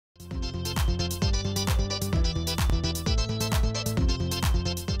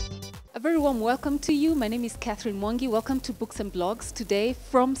very warm welcome to you. My name is Catherine Mwangi. Welcome to Books and Blogs. Today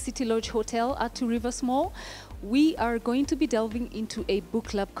from City Lodge Hotel at Two Rivers Mall, we are going to be delving into a book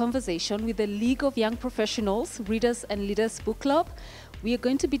club conversation with the League of Young Professionals, Readers and Leaders Book Club. We are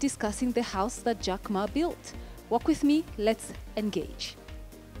going to be discussing the house that Jack Ma built. Walk with me, let's engage.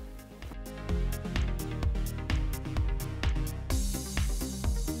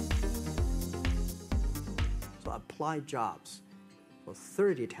 So I applied jobs for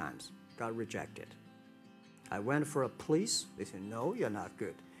 30 times, got rejected. I went for a police, they said, no, you're not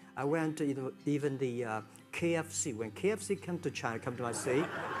good. I went to even the KFC. When KFC came to China, come to my city,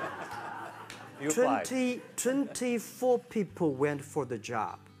 24 people went for the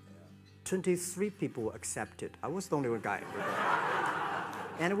job. 23 people were accepted. I was the only one guy.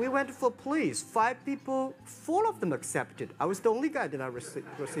 And we went for police. 5 people, 4 of them accepted. I was the only guy that I received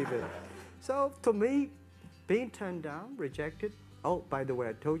it. So to me, being turned down, rejected. Oh, by the way,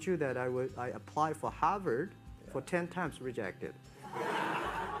 I told you that I applied for Harvard for 10 times, rejected.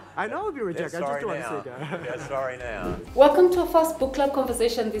 I know I'll be rejected. I just don't want to say that. Yeah, sorry now. Welcome to our first book club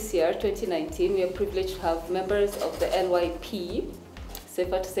conversation this year, 2019. We are privileged to have members of the LYP,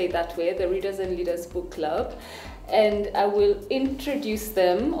 safer to say that way, the Readers and Leaders Book Club. And I will introduce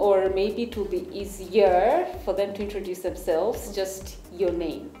them, or maybe it will be easier for them to introduce themselves, just your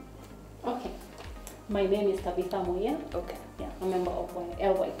name. Okay. My name is Tabitha Moya. Okay. Yeah, I'm a member of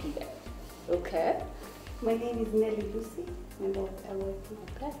LYP there. Okay. My name is Nelly Lucy, member of LYP.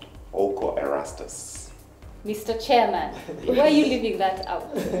 Okay. Oko Erastus. Mr. Chairman, why are you leaving that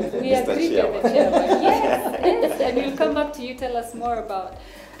out? We agreed with the Chairman. chairman. Yes, and we'll come back to you. Tell us more about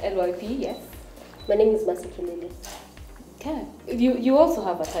LYP. Yes. My name is Masiki Lily. Okay. You also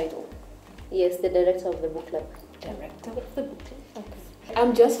have a title. Yes, the director of the book club. Director of the book club. Okay.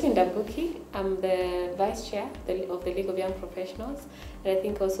 I'm Josephine Dambuki. I'm the Vice Chair of the League of Young Professionals, and I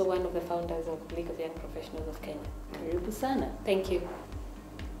think also one of the founders of the League of Young Professionals of Kenya. Karibu sana. Thank you.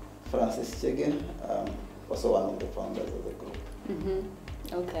 Francis Chege, also one of the founders of the group.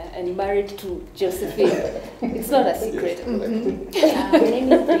 Mm-hmm. Okay, and married to Josephine. It's not a secret. My name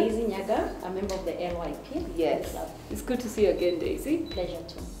is Daisy Nyaga, a member of the LYP. Yes. It's good to see you again, Daisy. Pleasure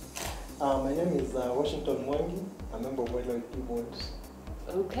too. My name is Washington Mwangi, a member of LYP board.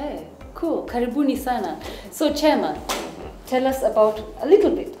 Okay, cool. Karibuni sana. So, Chairman, tell us about a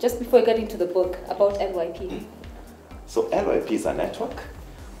little bit, just before we get into the book, about LYP. So LYP is a network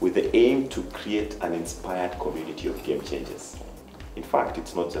with the aim to create an inspired community of game changers. In fact,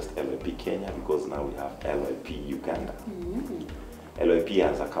 it's not just LYP Kenya, because now we have LYP Uganda. LYP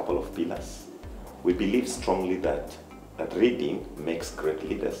has a couple of pillars. We believe strongly that reading makes great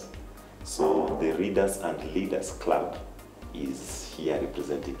leaders. So the Readers and Leaders Club is here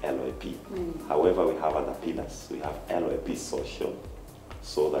representing LYP. However, we have other pillars. We have LYP Social,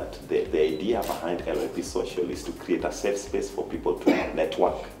 so that the idea behind LYP Social is to create a safe space for people to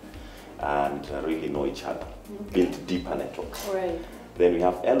network and really know each other, build deeper networks. Right. Then we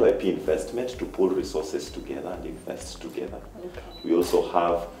have LYP Investment to pull resources together and invest together. Okay. We also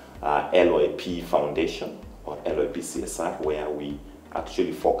have LYP Foundation, or LYP CSR, where we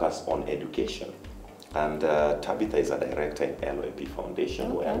actually focus on education. And Tabitha is a director in LYP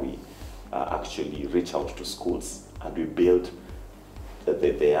Foundation, where we actually reach out to schools and we build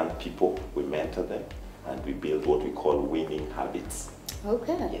the young people, we mentor them, and we build what we call winning habits.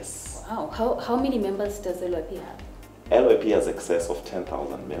 Okay. Yes. Wow. How many members does LYP have? LYP has excess of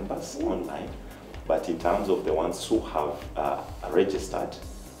 10,000 members online, but in terms of the ones who have registered,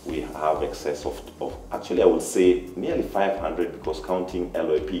 we have excess of actually I would say nearly 500, because counting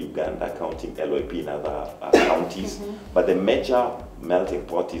LYP Uganda, counting LYP in other counties, but the major melting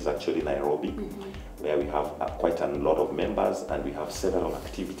pot is actually Nairobi, where we have quite a lot of members, and we have several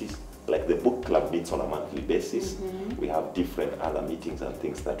activities. Like the book club meets on a monthly basis. We have different other meetings and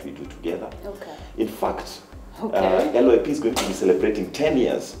things that we do together. Okay. In fact, LYP is going to be celebrating 10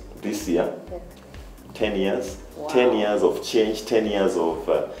 years this year. 10 years, wow. 10 years of change, 10 years of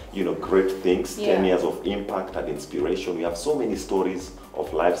great things, 10 years of impact and inspiration. We have so many stories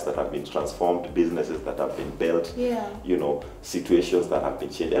of lives that have been transformed, businesses that have been built, situations that have been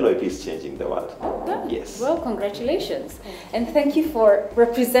changed. LYP is changing the world. Okay. Yes. Well, congratulations. And thank you for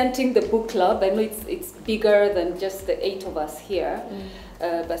representing the book club. I know it's bigger than just the 8 of us here,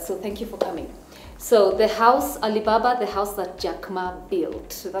 but so thank you for coming. So the house, Alibaba, the house that Jack Ma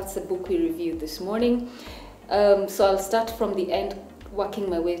built. So that's the book we reviewed this morning. So I'll start from the end, working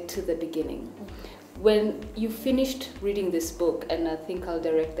my way to the beginning. When you finished reading this book, and I think I'll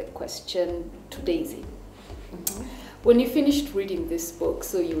direct the question to Daisy. When you finished reading this book,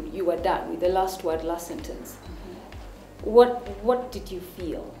 so you were done with the last word, last sentence, what did you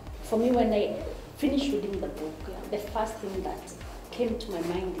feel? For me, when I finished reading the book, the first thing that came to my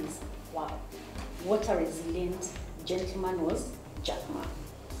mind is, wow, what a resilient gentleman was Jack Ma.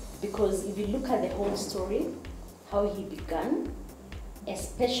 Because if you look at the whole story, how he began,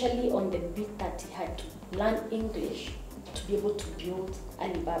 especially on the bit that he had to learn English to be able to build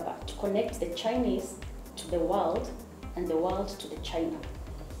Alibaba, to connect the Chinese to the world and the world to the China.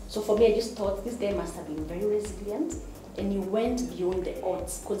 So for me, I just thought this guy must have been very resilient, and he went beyond the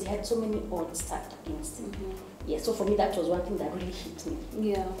odds because he had so many odds stacked against him. Yeah, so for me, that was one thing that really hit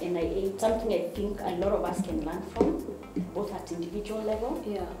me. Yeah. And something I think a lot of us can learn from, both at individual level,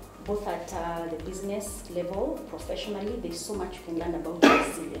 Yeah. both at the business level, professionally. There's so much you can learn about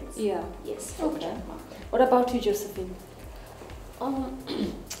resilience. Yeah. Yes, from Okay. Jack Ma. What about you, Josephine?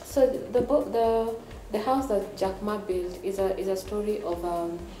 So the book, the house that Jack Ma built is a story of a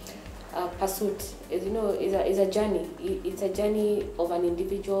pursuit. As you know, is a journey. It's a journey of an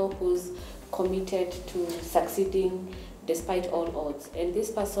individual who's committed to succeeding despite all odds. And this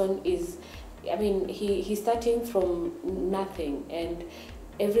person is, I mean, he's starting from nothing, and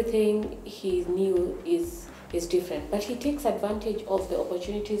everything he knew is different. But he takes advantage of the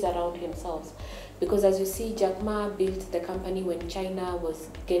opportunities around himself. Because as you see, Jack Ma built the company when China was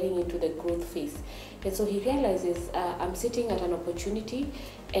getting into the growth phase. And so he realizes, I'm sitting at an opportunity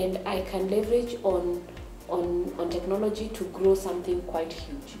and I can leverage on technology to grow something quite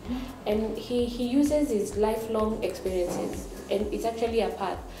huge. And he uses his lifelong experiences, and it's actually a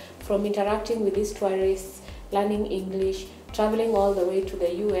path from interacting with these tourists, learning English, traveling all the way to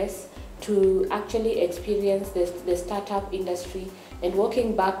the US to actually experience the startup industry, and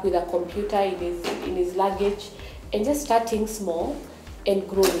walking back with a computer in his luggage and just starting small and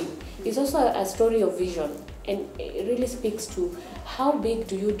growing. It's also a story of vision, and it really speaks to how big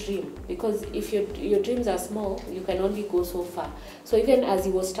do you dream, because if your dreams are small, you can only go so far. So even as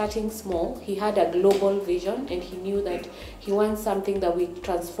he was starting small, he had a global vision, and he knew that he wants something that will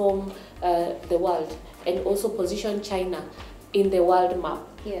transform the world and also position China in the world map.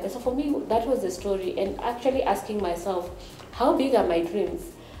 Yeah. And so for me, that was the story, and actually asking myself, how big are my dreams?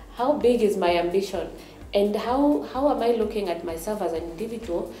 How big is my ambition? And how am I looking at myself as an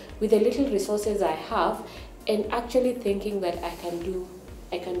individual with the little resources I have, and actually thinking that I can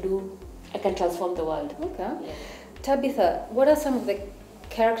transform the world. Okay. Yeah. Tabitha, what are some of the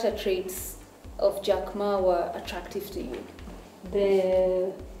character traits of Jack Ma were attractive to you?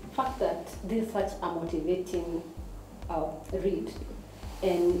 The fact that this is such a motivating read,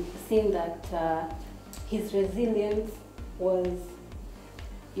 and seeing that his resilience was,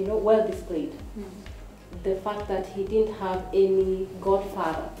 well displayed. The fact that he didn't have any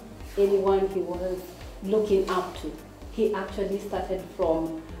godfather, anyone he was looking up to. He actually started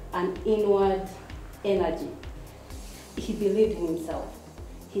from an inward energy. He believed in himself.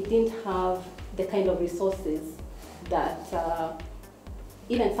 He didn't have the kind of resources that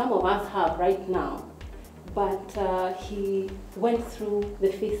even some of us have right now, but he went through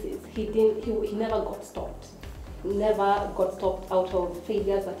the phases. He never got stopped. Never got stopped out of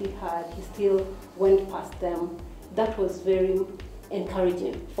failures that he had. He still went past them. That was very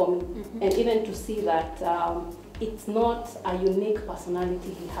encouraging for me. And even to see that it's not a unique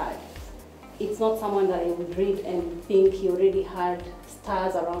personality he had. It's not someone that I would read and think he already had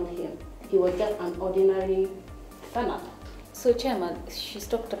stars around him. He was just an ordinary fella. So, Chairman, she's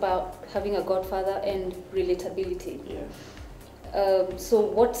talked about having a godfather and relatability. Yeah. So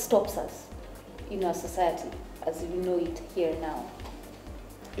what stops us in our society as we know it here now?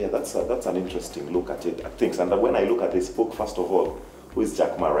 Yeah, that's an interesting look at it, at things. And when I look at this book, first of all, who is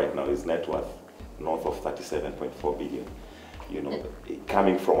Jack Ma right now? His net worth north of 37.4 billion.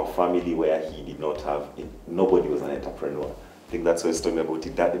 Coming from a family where he did not have, nobody was an entrepreneur. I think that's what he's talking about. He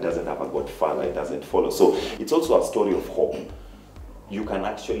doesn't have a godfather, it doesn't follow. So it's also a story of hope. You can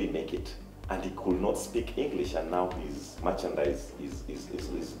actually make it. And he could not speak English, and now his merchandise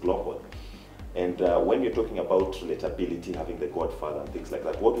is global. And when you're talking about relatability, having the godfather and things like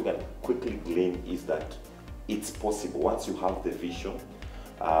that, what we can quickly glean is that it's possible once you have the vision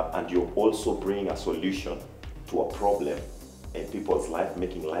and you're also bringing a solution to a problem in people's life,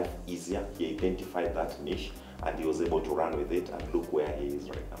 making life easier. He identified that niche and he was able to run with it, and look where he is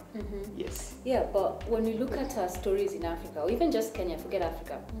right now. Yes. Yeah, but when we look at our stories in Africa, or even just Kenya, forget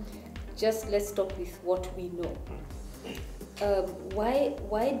Africa, just let's stop with what we know.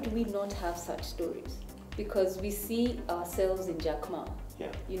 Why do we not have such stories? Because we see ourselves in Jack Ma.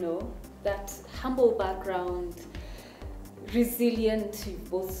 Yeah. That humble background, resilient. You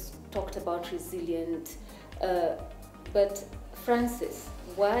both talked about resilient, but Francis,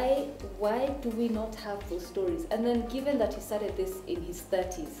 Why do we not have those stories? And then given that he started this in his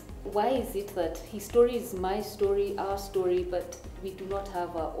 30s, why is it that his story is my story, our story, but we do not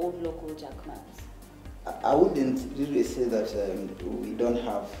have our own local Jackmans? I wouldn't really say that we don't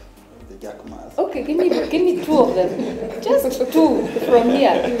have the Jackmas. Okay, give me two of them. Just two from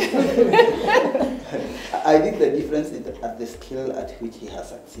here. I think the difference is at the scale at which he has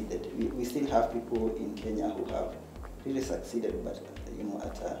succeeded. We still have people in Kenya who have really succeeded, but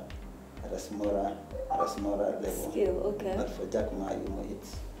at a smaller level. Scale, okay. But for Jack Ma,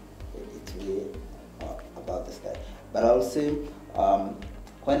 it's way about this guy. But I'll say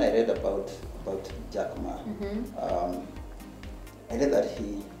when I read about Jack Ma, I read that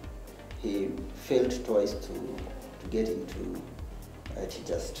he failed twice to get into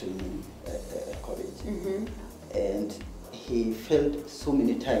teachers training college, and he failed so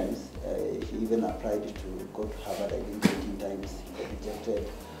many times. He even applied to go to Harvard, I think 18 times. He got rejected.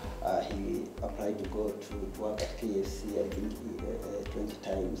 He applied to go to work at KFC, I think 20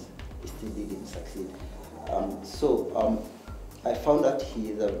 times. He still didn't succeed. So I found that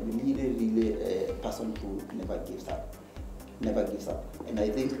he is a really a person who never gives up. And I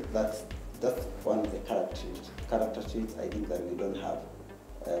think that's one of the character traits I think that we don't have.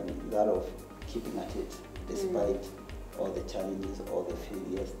 That of keeping at it despite all the challenges, all the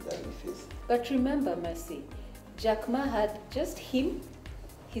failures that we face. But remember, Mercy, Jack Ma had just him,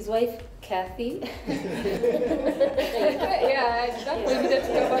 his wife Kathy.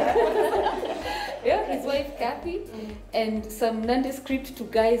 His wife Kathy, and some nondescript two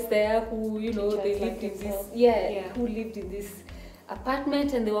guys there who, they lived in this, who lived in this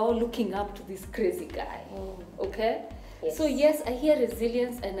apartment, and they were all looking up to this crazy guy. Okay? Yes. So yes, I hear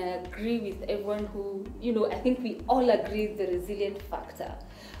resilience, and I agree with everyone who, I think we all agree the resilient factor.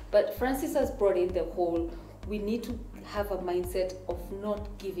 But Francis has brought in the whole, we need to have a mindset of not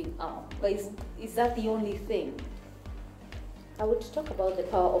giving up. But is that the only thing? I would talk about the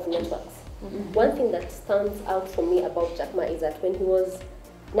power of networks. One thing that stands out for me about Jack Ma is that when he was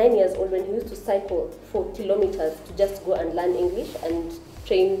 9 years old, when he used to cycle 4 kilometers to just go and learn English and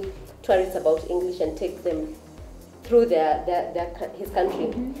train tourists about English and take them through his country.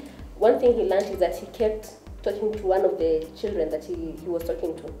 One thing he learned is that he kept talking to one of the children that he was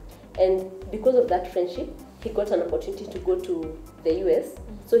talking to. And because of that friendship, he got an opportunity to go to the US.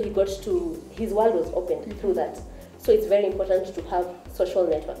 So his world was opened through that. So it's very important to have social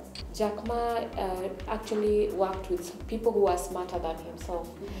networks. Jack Ma actually worked with people who are smarter than himself.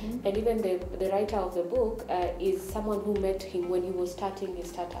 And even the writer of the book is someone who met him when he was starting his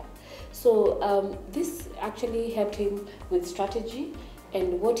startup. So this actually helped him with strategy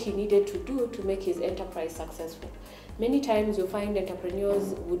and what he needed to do to make his enterprise successful. Many times you find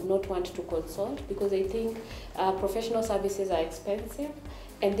entrepreneurs would not want to consult because they think professional services are expensive,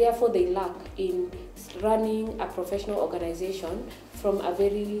 and therefore they lack in running a professional organization from a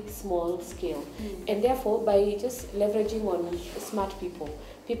very small scale. And therefore, by just leveraging on smart people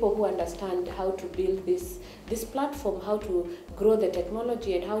who understand how to build this platform, how to grow the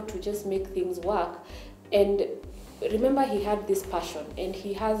technology, and how to just make things work. And remember, he had this passion and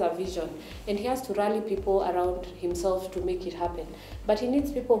he has a vision, and he has to rally people around himself to make it happen. But he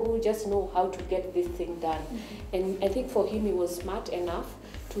needs people who just know how to get this thing done. And I think for him, he was smart enough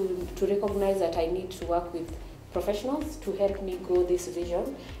to recognize that I need to work with professionals to help me grow this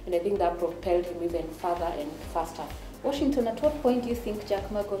vision. And I think that propelled him even further and faster. Washington, at what point do you think Jack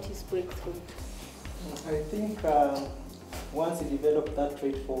Ma got his breakthrough? I think once he developed that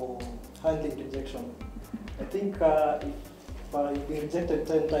trait for handling rejection, I think if you've been rejected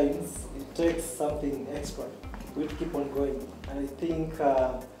 10 times, it takes something extra to keep on going. And I think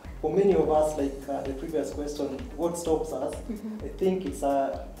for many of us, like the previous question, what stops us? I think it's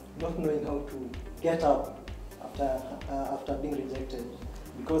not knowing how to get up after being rejected.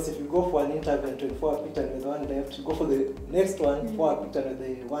 Because if you go for an interview and 24 are picked and with one left, you go for the next one, 4 are picked and with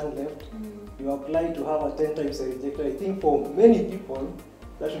the one left, you apply to have a 10 times rejected. I think for many people,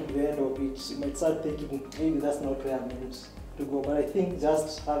 that should be the end of it. You might start thinking, maybe that's not where I'm meant to go. But I think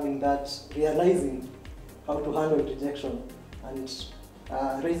just having that, realizing how to handle rejection and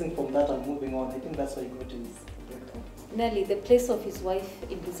rising from that and moving on, I think that's why he got his breakthrough. Nelly, the place of his wife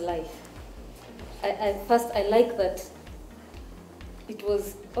in his life. I like that it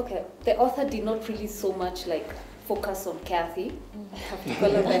was, okay, the author did not really so much focus on Kathy. I have to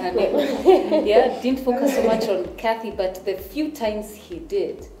call her by her name. Didn't focus so much on Kathy, but the few times he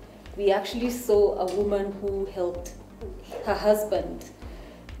did, we actually saw a woman who helped her husband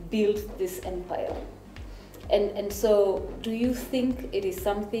build this empire. And so, do you think it is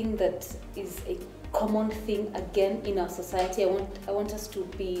something that is a common thing again in our society. I want us to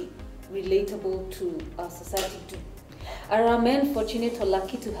be relatable to our society too. Are our men fortunate or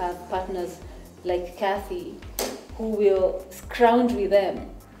lucky to have partners like Kathy who will scrounge with them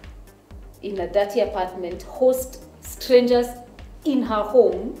in a dirty apartment, host strangers in her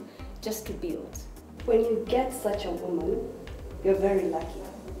home just to build? When you get such a woman, you're very lucky.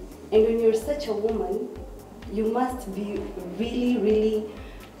 And when you're such a woman, you must be really, really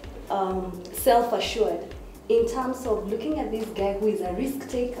self-assured in terms of looking at this guy who is a risk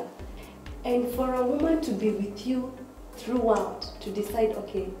taker. And for a woman to be with you throughout, to decide,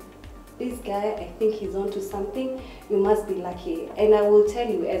 okay, this guy, I think he's onto something, you must be lucky. And I will tell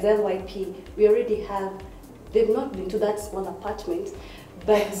you, as LYP, we already have, they've not been to that small apartment,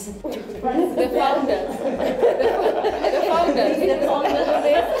 but the founders. The founders.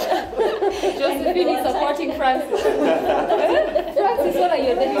 Josephine is supporting Francis. Francis, what are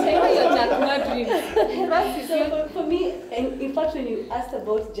your dreams? Francis, so for me, and in fact, when you asked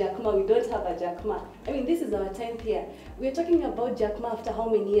about Jackma, we don't have a Jackma. I mean, this is our 10th year. We're talking about Jackma after how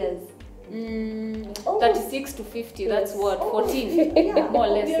many years? 36 to 50, that's what, 14, yeah, more or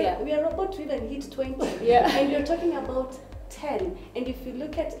less, we are about to even hit 20. Yeah. And you're talking about 10. And if you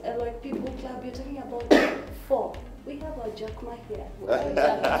look at like People Club, you're talking about 4. We have our Jackma here.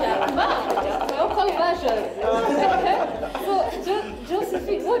 Jackma, local version. So,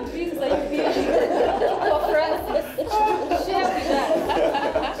 Josephine, what dreams are you feeling for Francis? Share with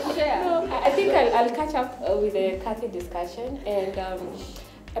us. Share. No, I think I'll catch up with the Kathy discussion. And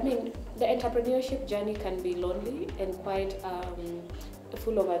I mean, the entrepreneurship journey can be lonely and quite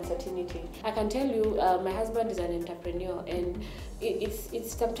full of uncertainty. I can tell you, my husband is an entrepreneur, and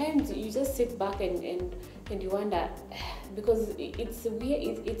it's sometimes you just sit back and you wonder, because it's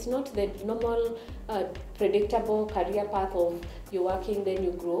weird. It's not the normal predictable career path of you're working, then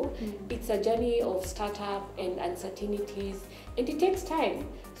you grow. It's a journey of startup and uncertainties, and it takes time.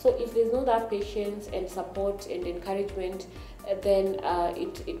 So if there's no that patience and support and encouragement, then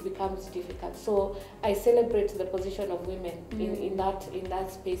it becomes difficult. So I celebrate the position of women in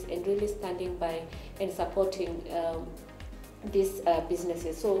that space, and really standing by and supporting these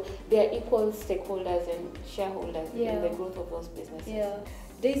businesses. So they are equal stakeholders and shareholders in the growth of those businesses. Yeah.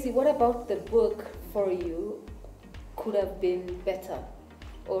 Daisy, what about the book for you could have been better?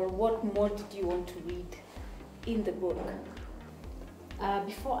 Or what more did you want to read in the book?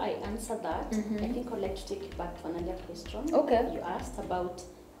 Before I answer that, I think I'd like to take you back to an earlier question. Okay. You asked about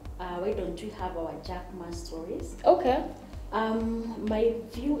why don't we have our Jackma stories? Okay. My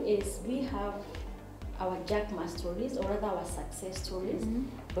view is we have our Jackma stories, or rather our success stories,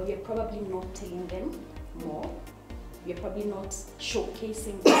 but we're probably not telling them more. We're probably not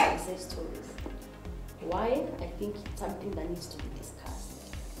showcasing the success stories. Why? I think it's something that needs to be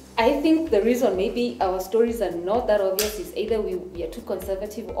discussed. I think the reason maybe our stories are not that obvious is either we are too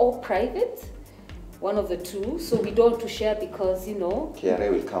conservative or private, one of the two, so we don't want to share because, you know... KRA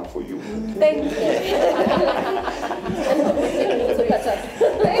will come for you. Thank you.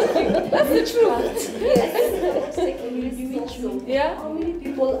 Thank you. That's the truth. Yes. Yeah. How many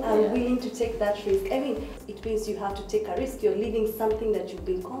people are willing to take that risk? I mean, it means you have to take a risk. You're leaving something that you've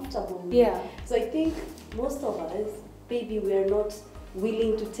been comfortable with. Yeah. So I think most of us, maybe we're not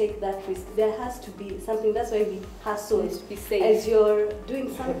willing to take that risk. There has to be something. That's why we hustle. Be safe. As you're doing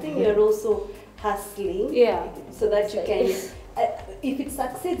something, you're also hustling. Yeah. So that you can. If it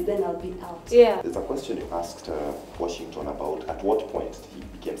succeeds, then I'll be out. Yeah. There's a question you asked Washington about at what point he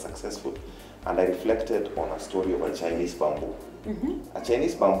became successful. And I reflected on a story of a Chinese bamboo. A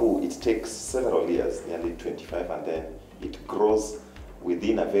Chinese bamboo, it takes several years, nearly 25, and then it grows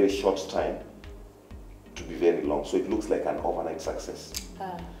within a very short time to be very long. So it looks like an overnight success.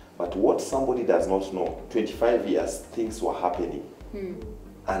 But what somebody does not know, 25 years, things were happening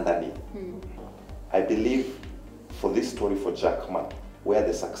underneath. I believe for this story for Jackma, where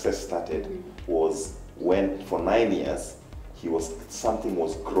the success started was when for 9 years, something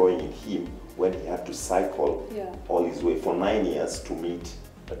was growing in him when he had to cycle all his way for 9 years to meet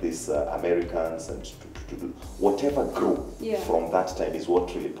these Americans, and to do whatever grew from that time is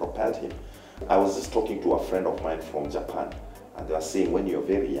what really propelled him. I was just talking to a friend of mine from Japan, and they were saying when you're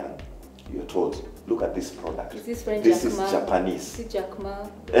very young, you're told, look at this product. Is this friend this Jackma? is Japanese. Is it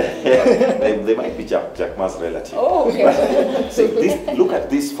Jackma? they might be Jackma's relative. Oh, okay. So look at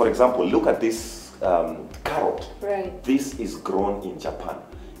this, for example, look at this carrot. Right. This is grown in Japan.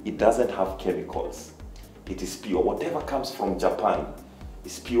 It doesn't have chemicals. It is pure. Whatever comes from Japan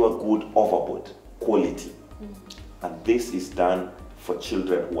is pure, good, overboard quality. And this is done for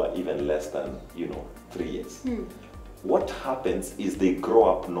children who are even less than, 3 years. what happens is they grow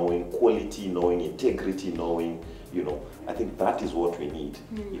up knowing quality, knowing integrity, knowing, you know, I think that is what we need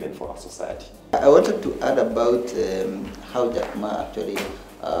even for our society. I wanted to add about how Jack Ma actually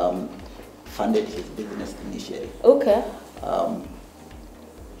funded his business initially. Okay.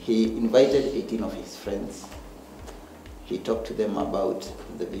 He invited 18 of his friends. He talked to them about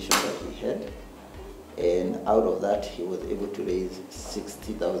the vision that he had, and out of that he was able to raise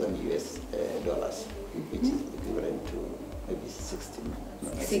 $60,000 US dollars, which is equivalent to maybe 6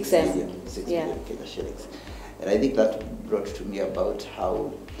 million Kenya shillings. And I think that brought to me about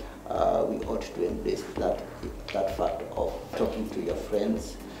how we ought to embrace that fact of talking to your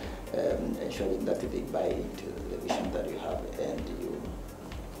friends, ensuring that they buy into the vision that you have, and you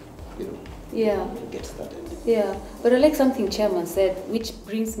get started. Yeah, but I like something Chairman said, which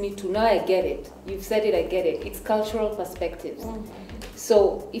brings me to, now I get it. You've said it, I get it. It's cultural perspectives.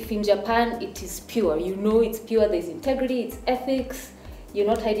 So if in Japan it is pure, you know it's pure, there's integrity, it's ethics, you're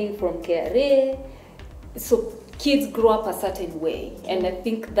not hiding from KRA. So kids grow up a certain way, and I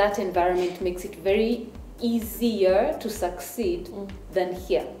think that environment makes it very easier to succeed than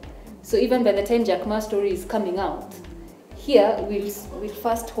here. So even by the time Jack Ma's story is coming out, here we'll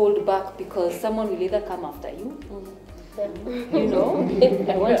first hold back because someone will either come after you, you know,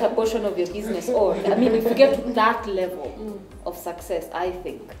 I want a portion of your business, or, I mean, if you get to that level of success, I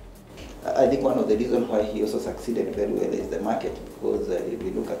think one of the reasons why he also succeeded very well is the market, because if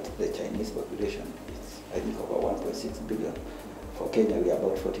you look at the Chinese population, it's I think over 1.6 billion. For Kenya, we are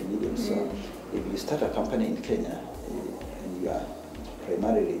about 40 million. So if you start a company in Kenya and you are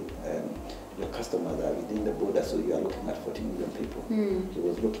primarily your customers are within the border, so you are looking at 40 million people. He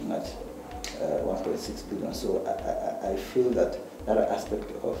was looking at 1.6 billion. So I feel that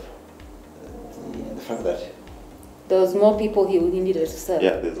aspect of the fact that there was more people he needed to serve.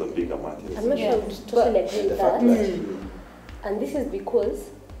 Yeah, there's a bigger market. I'm not sure I would totally agree with that. And this is because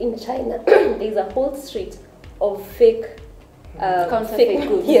in China, there's a whole street of fake counterfeit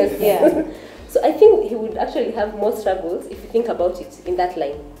goods. Yes. Yeah. So I think he would actually have more struggles if you think about it in that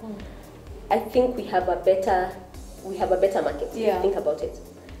line. I think we have a better market if you think about it.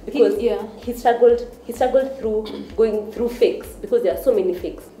 Because he struggled through going through fakes, because there are so many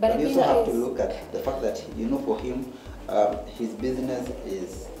fakes. But you also have to look at the fact that, you know, for him, his business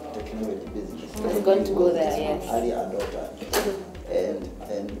is technology business. He's going to go there, yes. Early adopter.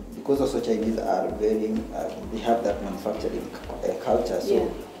 And because also Chinese are very, they have that manufacturing culture, so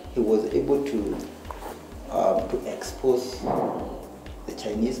he was able to expose the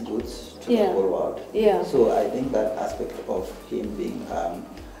Chinese goods to the whole world. So I think that aspect of him being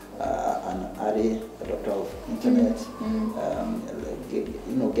an early adopter of internet,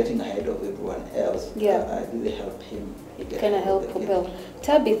 getting ahead of everyone else, really helped him. Kind of help propel.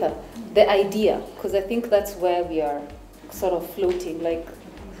 Tabitha, the idea, because I think that's where we are sort of floating. Like,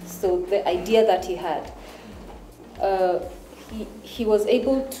 so the idea that he had, he was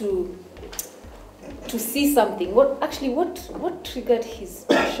able to see something. What triggered his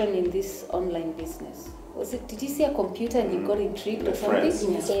passion in this online business? Was it, did he see a computer and he got intrigued or something? Yes.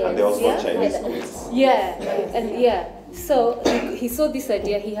 And there was no Chinese goods. So he saw this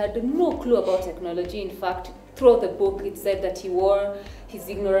idea. He had no clue about technology. In fact, throughout the book, it said that he wore his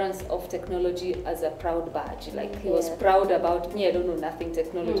ignorance of technology as a proud badge. Like, he was proud about, me, I don't know nothing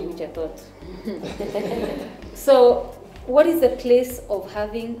technology, which I thought. So what is the place of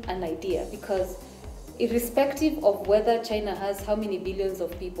having an idea? Because irrespective of whether China has how many billions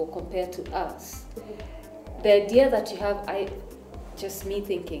of people compared to us, the idea that you have, just me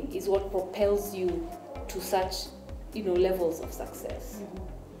thinking, is what propels you to such, levels of success.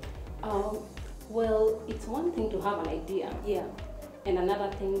 Well, it's one thing to have an idea, and another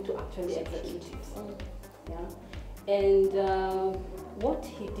thing to actually execute it. And what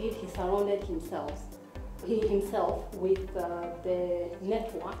he did, he surrounded himself with the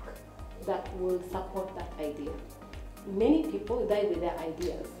network that will support that idea. Many people die with their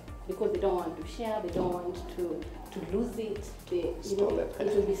ideas because they don't want to share, they don't want to lose it, it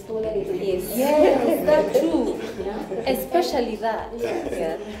will be stolen. Yes, that's true. Especially that.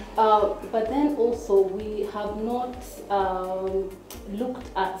 But then also we have not looked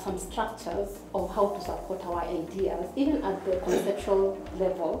at some structures of how to support our ideas, even at the conceptual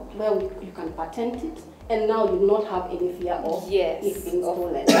level, where you can patent it, and now you not have any fear of it being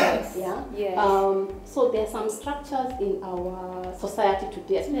stolen. So there are some structures in our society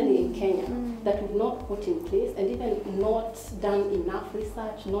today, especially in Kenya, that we've not put in place, and even not done enough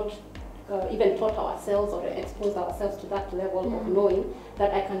research, not even taught ourselves or exposed ourselves to that level of knowing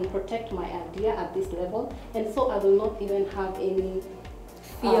that I can protect my idea at this level, and so I will not even have any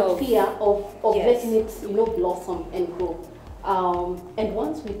fear of Yes. letting it, you know, blossom and grow. And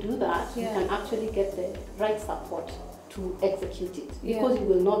once we do that, you can actually get the right support to execute it, because you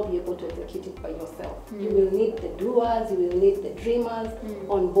will not be able to execute it by yourself. You will need the doers, you will need the dreamers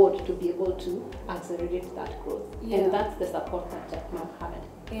on board to be able to accelerate that growth. And that's the support that Jack Ma had.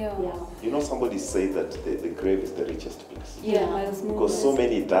 You know, somebody said that the grave is the richest place. Because So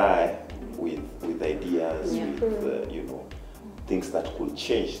many die with ideas, with you know, things that could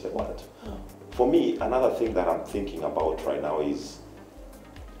change the world. For me, another thing that I'm thinking about right now is,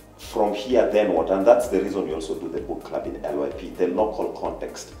 from here then what? And that's the reason we also do the book club in LYP, the local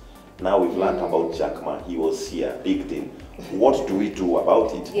context. Now we've learned about Jack Ma. He was here, big deal. What do we do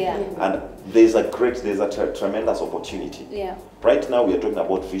about it? And there's a tremendous opportunity. Right now we are talking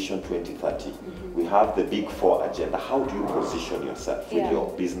about Vision 2030. We have the Big Four agenda. How do you position yourself with your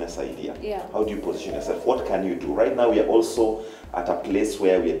business idea? How do you position yourself? What can you do? Right now we are also at a place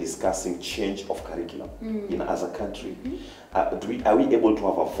where we are discussing change of curriculum as a country. Are we able to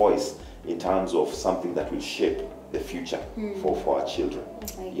have a voice in terms of something that will shape the future for our children?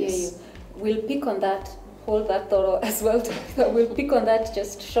 I hear you. We'll pick on that, hold that thought as well. We'll pick on that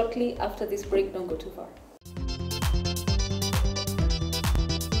just shortly after this break. Don't go too far.